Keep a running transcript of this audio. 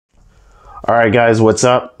All right, guys, what's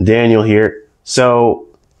up? Daniel here. So,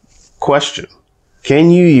 question. Can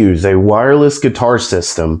you use a wireless guitar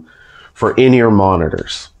system for in-ear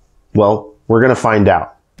monitors? Well, we're going to find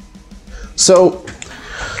out. So,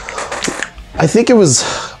 I think it was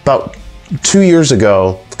about 2 years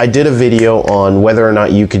ago, I did a video on whether or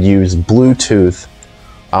not you could use Bluetooth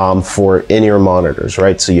for in-ear monitors,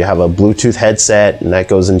 right? So you have a Bluetooth headset and that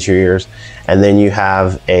goes into your ears, and then you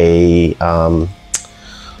have a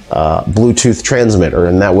Bluetooth transmitter,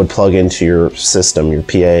 and that would plug into your system, your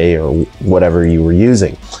PA or whatever you were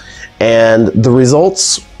using. And the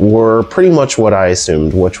results were pretty much what I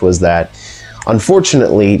assumed, which was that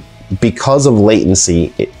unfortunately, because of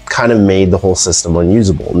latency, it kind of made the whole system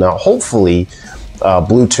unusable. Now, hopefully,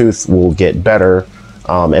 Bluetooth will get better.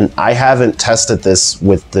 And I haven't tested this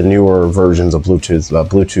with the newer versions of Bluetooth,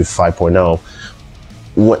 Bluetooth 5.0.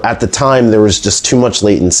 At the time, there was just too much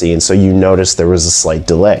latency, and so you noticed there was a slight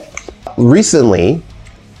delay. Recently,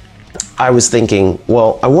 I was thinking,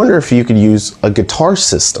 well, I wonder if you could use a guitar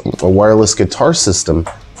system, a wireless guitar system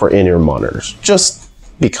for in-ear monitors, just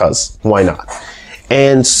because, why not?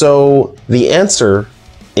 And so the answer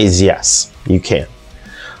is yes, you can.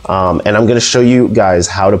 And I'm going to show you guys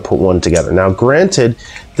how to put one together. Now, granted,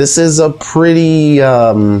 this is a pretty,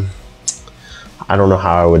 I don't know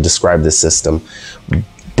how I would describe this system,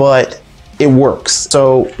 but it works.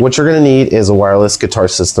 So what you're going to need is a wireless guitar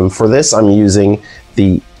system. For this, I'm using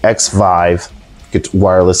the X-Vive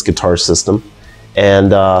wireless guitar system.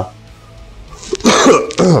 And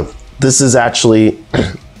this is actually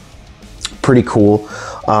pretty cool.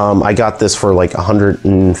 I got this for like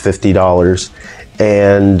 $150.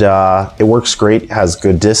 And it works great, has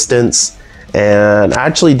good distance, and I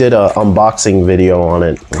actually did an unboxing video on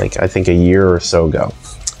it like I think a year or so ago.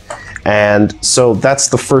 And so that's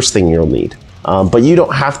the first thing you'll need. But you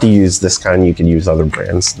don't have to use this kind, you can use other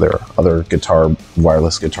brands. There are other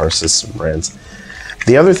wireless guitar system brands.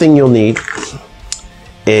 The other thing you'll need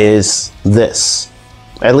is this,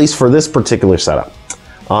 at least for this particular setup.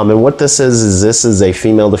 And what this is this is a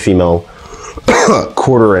female to female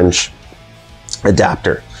 1/4 inch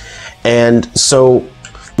adapter. And so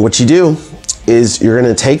what you do is you're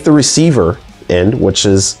going to take the receiver end, which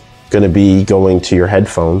is going to be going to your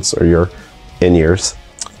headphones or your in-ears,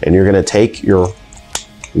 and you're going to take your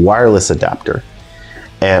wireless adapter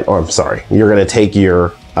and, or I'm sorry, you're going to take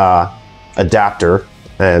your adapter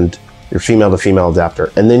and your female to female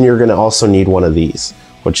adapter, and then you're going to also need one of these,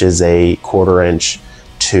 which is a 1/4 inch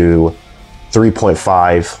to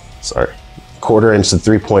 3.5, sorry, 1/4 inch to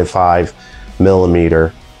 3.5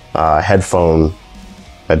 millimeter headphone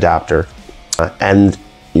adapter, and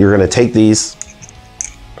you're going to take these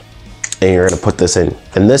and you're going to put this in,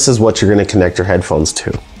 and this is what you're going to connect your headphones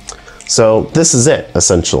to. So this is it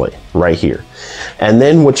essentially right here. And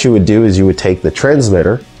then what you would do is you would take the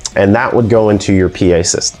transmitter and that would go into your PA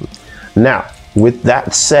system. Now, with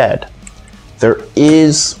that said, there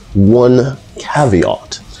is one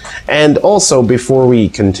caveat. And also, before we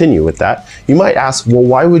continue with that, you might ask, well,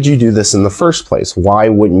 why would you do this in the first place? Why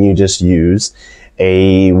wouldn't you just use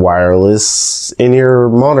a wireless in-ear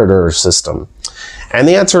monitor system? And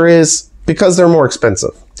the answer is because they're more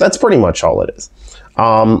expensive. That's pretty much all it is.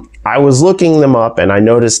 I was looking them up and I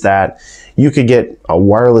noticed that you could get a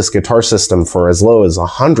wireless guitar system for as low as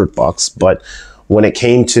 $100, but when it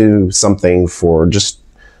came to something for just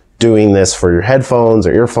doing this for your headphones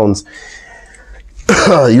or earphones,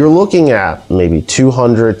 you're looking at maybe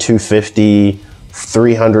 $200, $250,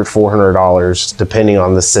 $300, $400, depending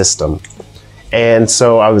on the system. And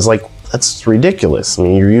so I was like, that's ridiculous. I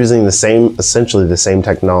mean, you're using the same, essentially the same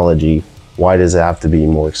technology. Why does it have to be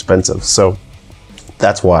more expensive? So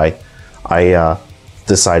that's why I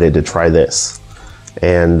decided to try this.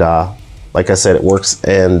 And like I said, it works.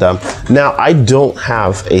 And now I don't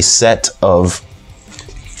have a set of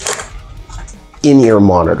in-ear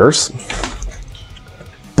monitors,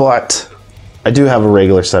 but I do have a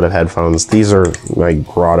regular set of headphones. These are my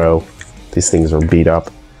Grotto. These things are beat up.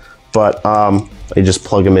 But I just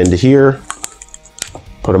plug them into here,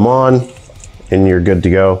 put them on, and you're good to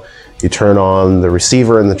go. You turn on the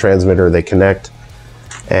receiver and the transmitter, they connect,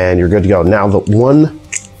 and you're good to go. Now, the one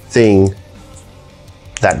thing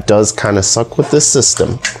that does kind of suck with this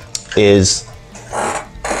system is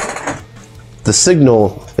the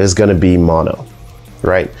signal is going to be mono,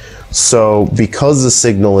 right? So because the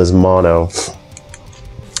signal is mono,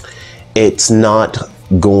 it's not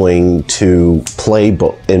going to play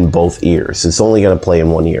in both ears. It's only going to play in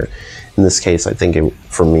one ear. In this case, I think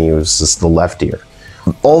for me, it was just the left ear.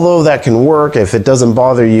 Although that can work, if it doesn't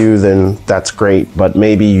bother you, then that's great, but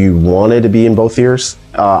maybe you want it to be in both ears.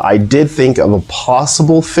 I did think of a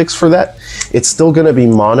possible fix for that. It's still gonna be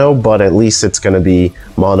mono, but at least it's gonna be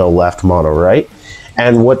mono left, mono right.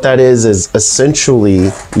 And what that is essentially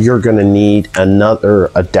you're gonna need another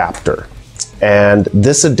adapter. And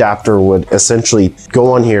this adapter would essentially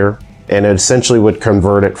go on here, and it essentially would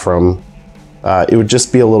convert it from, it would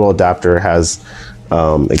just be a little adapter. It has,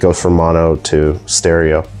 it goes from mono to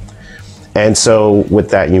stereo. And so with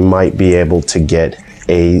that, you might be able to get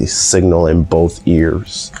a signal in both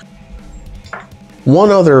ears.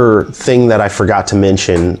 One other thing that I forgot to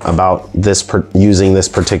mention about this using this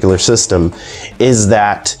particular system is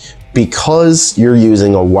that because you're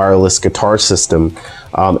using a wireless guitar system,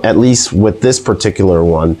 at least with this particular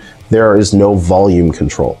one, there is no volume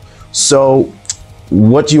control. So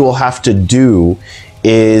what you will have to do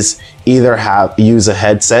is either use a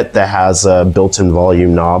headset that has a built-in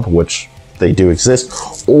volume knob, which they do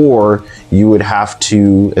exist, or you would have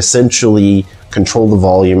to essentially control the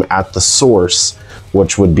volume at the source,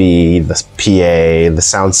 which would be the PA, the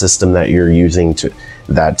sound system that you're using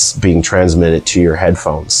that's being transmitted to your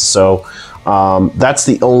headphones. So that's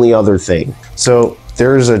the only other thing. So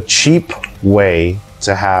there's a cheap way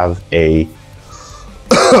to have a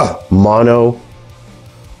mono.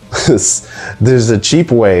 There's a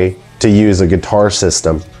cheap way to use a guitar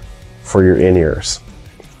system for your in-ears.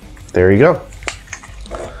 There you go.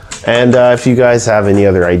 And if you guys have any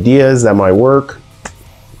other ideas that might work,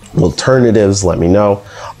 alternatives, let me know.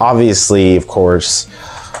 Obviously, of course,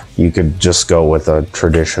 you could just go with a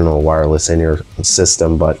traditional wireless in-ear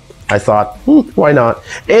system, but I thought, why not?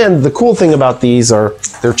 And the cool thing about these are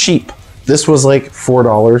they're cheap. This was like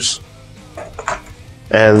 $4,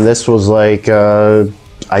 and this was like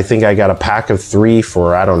I think I got a pack of 3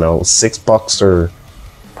 for, I don't know, $6 or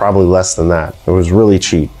probably less than that. It was really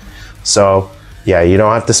cheap. So yeah, you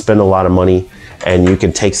don't have to spend a lot of money, and you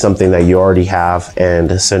can take something that you already have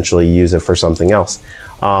and essentially use it for something else.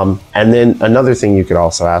 And then another thing you could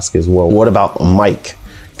also ask is, well, what about a mic?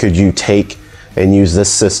 Could you take and use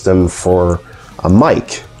this system for a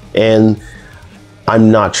mic? And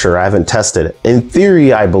I'm not sure, I haven't tested it. In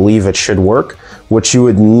theory, I believe it should work. What you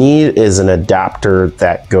would need is an adapter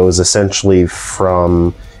that goes essentially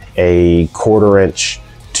from a 1/4 inch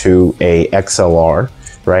to a XLR,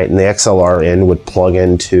 right? And the XLR in would plug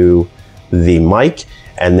into the mic,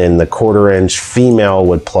 and then the 1/4 inch female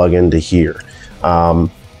would plug into here.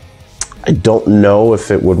 I don't know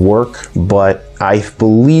if it would work, but I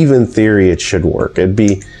believe in theory it should work. It'd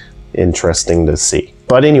be interesting to see.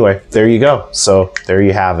 But anyway, there you go. So there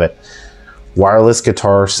you have it. Wireless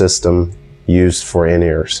guitar system used for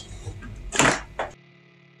in-ears.